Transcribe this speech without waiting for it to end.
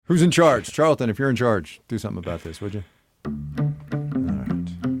Who's in charge? Charlton, if you're in charge, do something about this, would you? All right.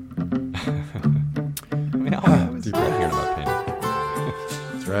 I was right here about pain.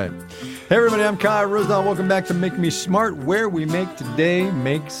 That's right. Hey, everybody, I'm Kai Rosendahl. Welcome back to Make Me Smart, where we make today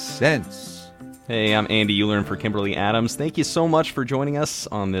make sense. Hey, I'm Andy Euler for Kimberly Adams. Thank you so much for joining us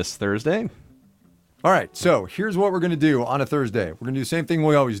on this Thursday. All right, so here's what we're going to do on a Thursday. We're going to do the same thing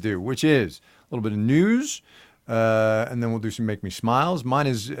we always do, which is a little bit of news, and then we'll do some Make Me Smiles. Mine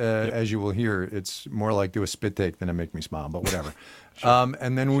is, as you will hear, it's more like do a spit take than a Make Me Smile, but whatever.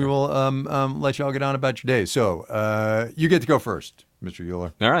 And then we will let you all get on about your day. So you get to go first, Mr.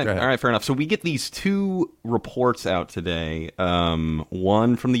 Euler. All right, fair enough. So we get these two reports out today.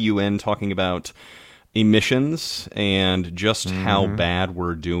 One from the UN talking about emissions and just how bad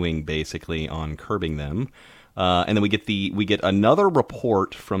we're doing, basically, on curbing them. And then we get another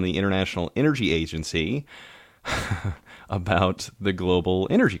report from the International Energy Agency about the global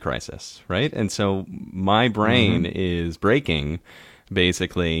energy crisis, right? And so my brain is breaking,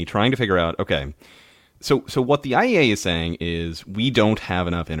 basically, trying to figure out, okay, so what the IEA is saying is we don't have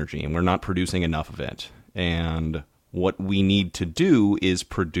enough energy and we're not producing enough of it. And what we need to do is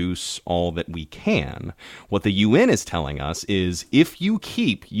produce all that we can. What the UN is telling us is if you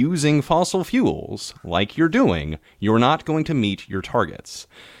keep using fossil fuels like you're doing, you're not going to meet your targets.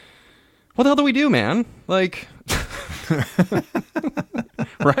 What the hell do we do, man? Like,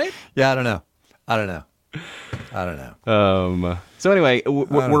 right? Yeah, I don't know. So anyway,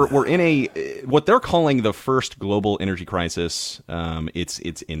 we're in a what they're calling the first global energy crisis.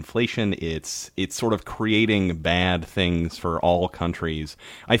 It's inflation. It's sort of creating bad things for all countries.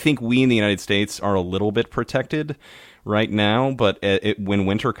 I think we in the United States are a little bit protected right now, but when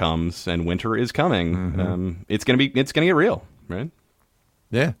winter comes, and winter is coming, it's gonna get real, right?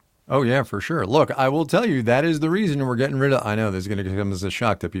 Yeah. Oh, yeah, for sure. Look, I will tell you, that is the reason we're getting rid of, I know this is going to come as a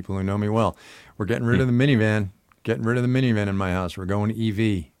shock to people who know me well. We're getting rid of the minivan, in my house. We're going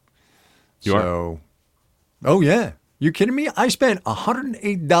EV. You are? Oh, yeah. You kidding me? I spent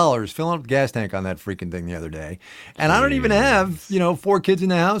 $108 filling up the gas tank on that freaking thing the other day. And I don't even have, 4 kids in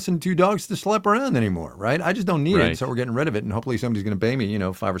the house and 2 dogs to schlep around anymore, right? I just don't need it. So we're getting rid of it. And hopefully somebody's going to pay me,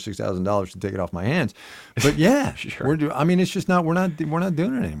 $5,000 or $6,000 to take it off my hands. But yeah, Sure. it's just not, we're not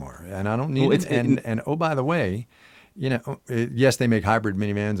doing it anymore. And I don't need it. And oh, by the way, yes, they make hybrid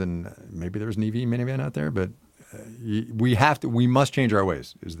minivans and maybe there's an EV minivan out there, but we must change our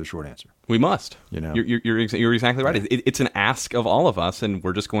ways is the short answer. We must. You're exactly right. It's an ask of all of us, and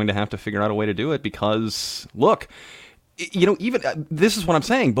we're just going to have to figure out a way to do it because, look, even this is what I'm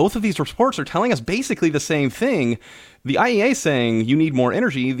saying. Both of these reports are telling us basically the same thing. The IEA is saying you need more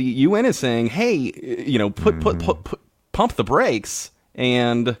energy. The UN is saying, hey, pump the brakes,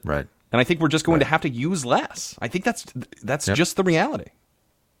 and right. And I think we're just going to have to use less. I think that's just the reality.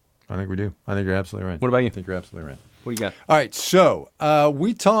 I think we do. I think you're absolutely right. What about you? I think you're absolutely right. What do you got? All right. So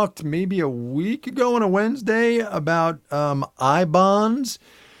we talked maybe a week ago on a Wednesday about I-bonds.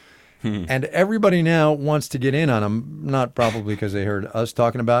 And everybody now wants to get in on them, not probably because they heard us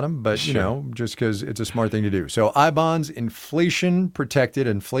talking about them, but, just because it's a smart thing to do. So I-bonds, inflation-protected,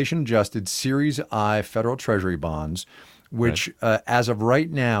 inflation-adjusted Series I federal treasury bonds, which as of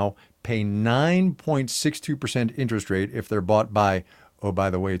right now pay 9.62% interest rate if they're bought by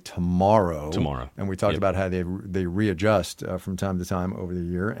by the way, tomorrow. And we talked about how they readjust from time to time over the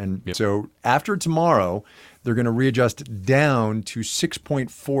year. And so after tomorrow, they're going to readjust down to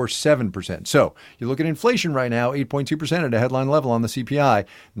 6.47%. So you look at inflation right now, 8.2% at a headline level on the CPI.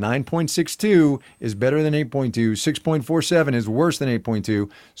 9.62 is better than 8.2. 6.47 is worse than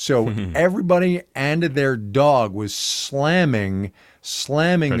 8.2. So everybody and their dog was slamming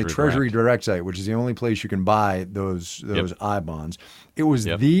the Treasury Direct site, which is the only place you can buy those I-bonds. It was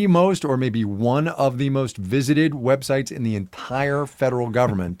the most, or maybe one of the most visited websites in the entire federal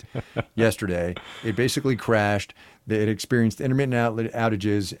government yesterday. It basically crashed. It experienced intermittent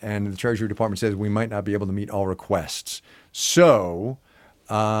outages, and the Treasury Department says we might not be able to meet all requests. So,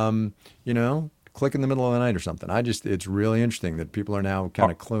 click in the middle of the night or something. It's really interesting that people are now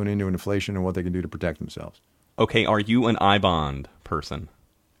kind of cluing into inflation and what they can do to protect themselves. Okay, are you an I-bond person?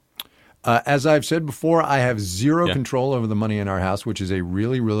 As I've said before, I have zero control over the money in our house, which is a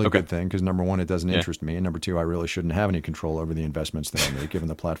really, really good thing because, number one, it doesn't interest me. And number two, I really shouldn't have any control over the investments that I make, given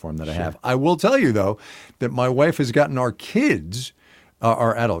the platform that I have. I will tell you, though, that my wife has gotten our kids,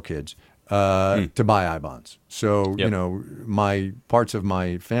 our adult kids, to buy I-bonds. So, my parts of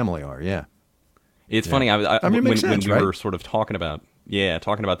my family are, It's funny. It makes sense, when we were sort of talking about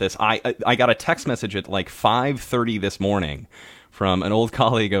this, I got a text message at like 5:30 this morning from an old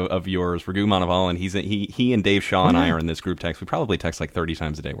colleague of yours, Raghu Manavalan. He and Dave Shaw and I are in this group text. We probably text like 30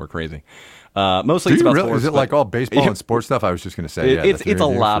 times a day. We're crazy. Mostly it's about sports. Is it like all baseball and sports stuff? I was just going to say, it's a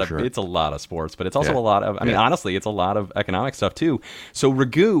lot of it's a lot of sports, but it's also a lot of. I mean, honestly, it's a lot of economic stuff too. So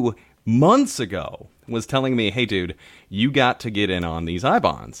Raghu months ago was telling me, hey, dude, you got to get in on these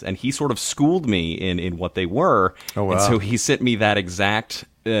I-bonds. And he sort of schooled me in what they were. Oh, wow. And so he sent me that exact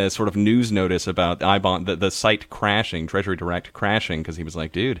sort of news notice about I-bond, the site crashing, Treasury Direct crashing, because he was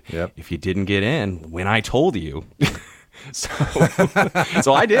like, dude, if you didn't get in when I told you. so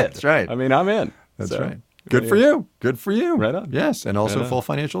I did. That's right. I mean, I'm in. That's right. Good for you. Good for you. Right on. Yes, and also full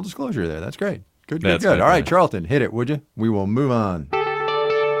financial disclosure there. That's great. Good. That's All right, Charlton, hit it, would you? We will move on.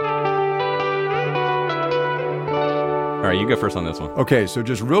 All right, you go first on this one. Okay, so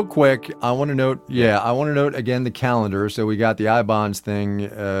just real quick, I want to note again the calendar. So we got the I-bonds thing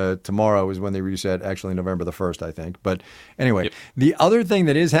tomorrow is when they reset, actually November the 1st, I think. But anyway, The other thing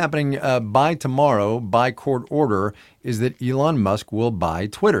that is happening by tomorrow, by court order, is that Elon Musk will buy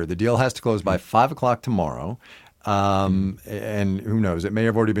Twitter. The deal has to close by 5 o'clock tomorrow. And who knows, it may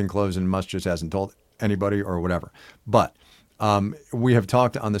have already been closed and Musk just hasn't told anybody or whatever. But we have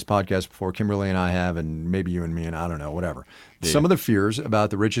talked on this podcast before, Kimberly and I have, and maybe you and me, and I don't know, whatever. Yeah. Some of the fears about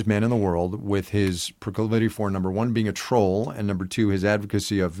the richest man in the world with his proclivity for, number one, being a troll, and number two, his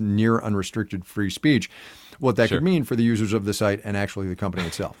advocacy of near unrestricted free speech, what that could mean for the users of the site and actually the company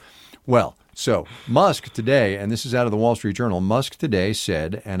itself. Well, so Musk today, and this is out of the Wall Street Journal, Musk today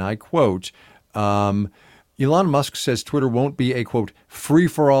said, and I quote, Elon Musk says Twitter won't be a, quote,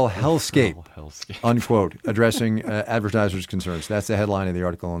 free-for-all hellscape, unquote, addressing advertisers' concerns. That's the headline of the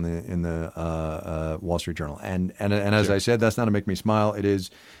article in the Wall Street Journal. And as I said, that's not to make me smile. It is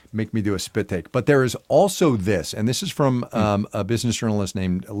make me do a spit take. But there is also this, and this is from a business journalist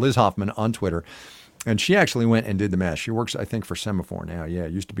named Liz Hoffman on Twitter. And she actually went and did the math. She works, I think, for Semaphore now. Yeah,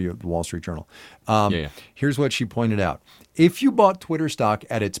 it used to be at the Wall Street Journal. Here's what she pointed out. If you bought Twitter stock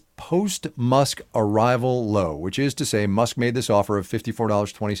at its post-Musk arrival low, which is to say Musk made this offer of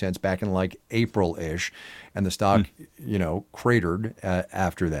 $54.20 back in like April-ish, and the stock, cratered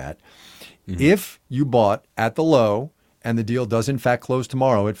after that. If you bought at the low, and the deal does in fact close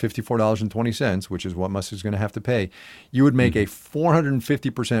tomorrow at $54.20, which is what Musk is going to have to pay, you would make a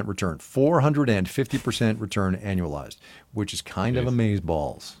 450% return, 450% return annualized, which is kind of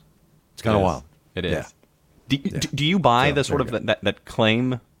amazeballs. It's kind of wild. It is. Yeah. Do you buy the sort of that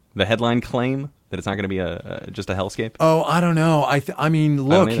claim, the headline claim, that it's not going to be just a hellscape? Oh, I don't know. I mean,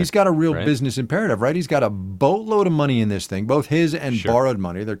 look, he's got a real business imperative, right? He's got a boatload of money in this thing, both his and borrowed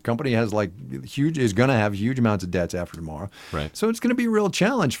money. Their company has is going to have huge amounts of debts after tomorrow. Right. So it's going to be a real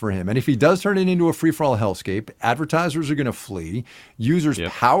challenge for him. And if he does turn it into a free-for-all hellscape, advertisers are going to flee.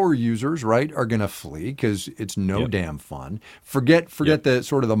 Power users, right, are going to flee because it's no damn fun. Forget the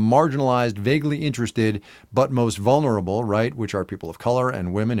sort of the marginalized, vaguely interested, but most vulnerable, right, which are people of color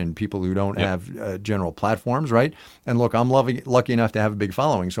and women and people who don't have general platforms, right? And look, I'm lucky enough to have a big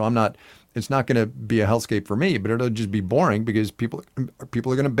following, so it's not going to be a hellscape for me, but it'll just be boring because people are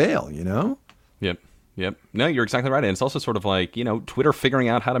going to bail, Yep. No, you're exactly right. And it's also sort of like, Twitter figuring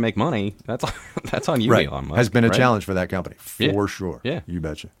out how to make money. That's on you, Elon Musk. Has been a challenge for that company, for sure. Yeah. You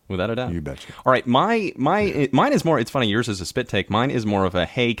betcha. Without a doubt. You betcha. All right, mine is more, it's funny, yours is a spit take. Mine is more of a,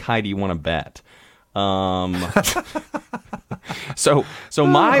 hey, Kai, do you want to bet? So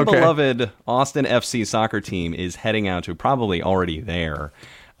my beloved Austin FC soccer team is heading out to, probably already there.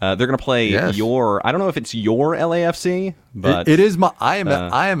 They're going to play I don't know if it's your LAFC, but it is I am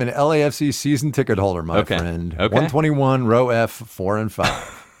an LAFC season ticket holder, my friend. Okay. 121 row F 4 and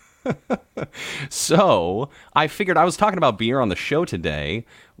 5. So I figured, I was talking about beer on the show today.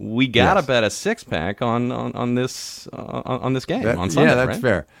 We gotta bet a 6-pack on this game on Sunday. Yeah, that's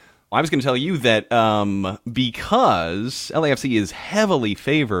fair. I was going to tell you that because LAFC is heavily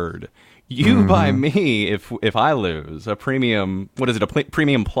favored, you buy me if I lose a premium. What is it? A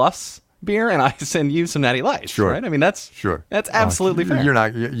premium plus beer, and I send you some Natty Lights. Sure, right? I mean that's absolutely fair.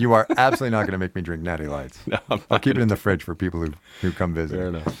 You are absolutely not going to make me drink Natty Lights. No, I'll keep it in the fridge for people who come visit. Fair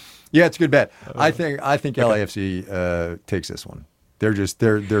enough. Yeah, it's a good bet. I think LAFC takes this one.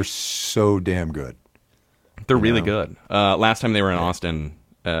 They're so damn good. They're really good. Last time they were in Austin,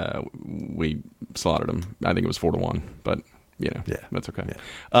 we slaughtered them. I think it was 4-1, but that's okay. Yeah.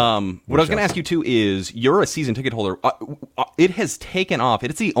 What I was going to ask you too is, you're a season ticket holder. It has taken off.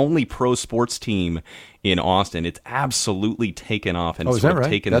 It's the only pro sports team in Austin. It's absolutely taken off and sort of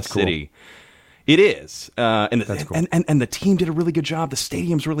taken the city. Cool. It is, and the team did a really good job. The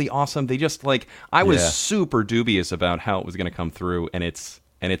stadium's really awesome. They just I was super dubious about how it was going to come through, and it's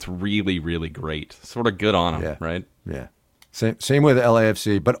really, really great. Sort of good on them, right? Yeah. Same with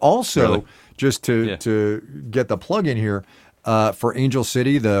LAFC. But also, Really? just to get the plug in here, for Angel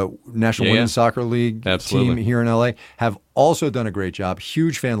City, the National Women's Soccer League team here in LA, have also done a great job.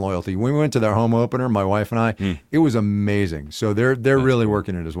 Huge fan loyalty. When we went to their home opener, my wife and I, it was amazing. So they're really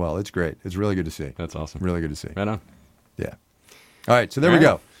working it as well. It's great. It's really good to see. That's awesome. Really good to see. Right on. Yeah. All right. So there we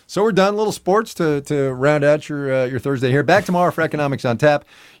go. So we're done. Little sports to round out your Thursday here. Back tomorrow for Economics on Tap.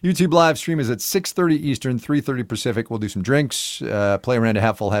 YouTube live stream is at 6:30 Eastern, 3:30 Pacific. We'll do some drinks, play around a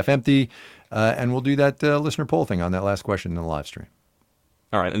half full, half empty, and we'll do that listener poll thing on that last question in the live stream.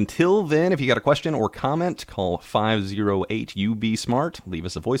 All right. Until then, if you got a question or comment, call 508-UB-SMART. Leave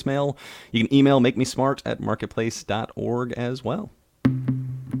us a voicemail. You can email makemesmart@marketplace.org as well.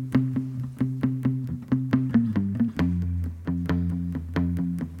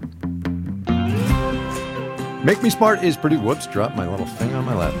 Make Me Smart is produced... Whoops, dropped my little thing on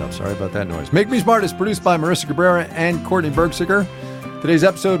my laptop. Sorry about that noise. Make Me Smart is produced by Marissa Cabrera and Courtney Bergsiger. Today's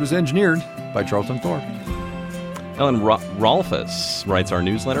episode was engineered by Charlton Thorpe. Ellen Rolfus writes our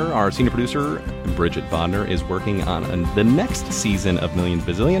newsletter. Our senior producer, Bridget Bodner, is working on the next season of Million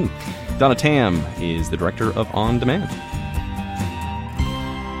Bazillion. Donna Tam is the director of On Demand.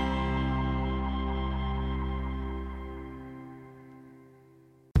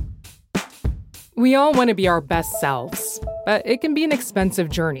 We all want to be our best selves, but it can be an expensive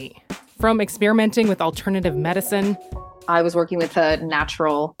journey. From experimenting with alternative medicine. I was working with a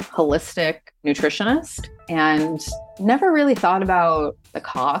natural, holistic nutritionist and never really thought about the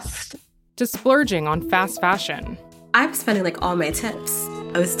cost. To splurging on fast fashion. I'm spending all my tips.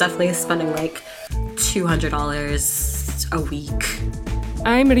 I was definitely spending $200 a week.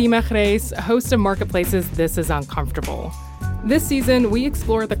 I'm Rima Reis, host of Marketplace's This Is Uncomfortable. This season, we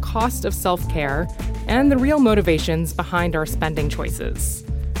explore the cost of self-care and the real motivations behind our spending choices.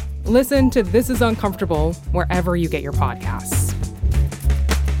 Listen to This Is Uncomfortable wherever you get your podcasts.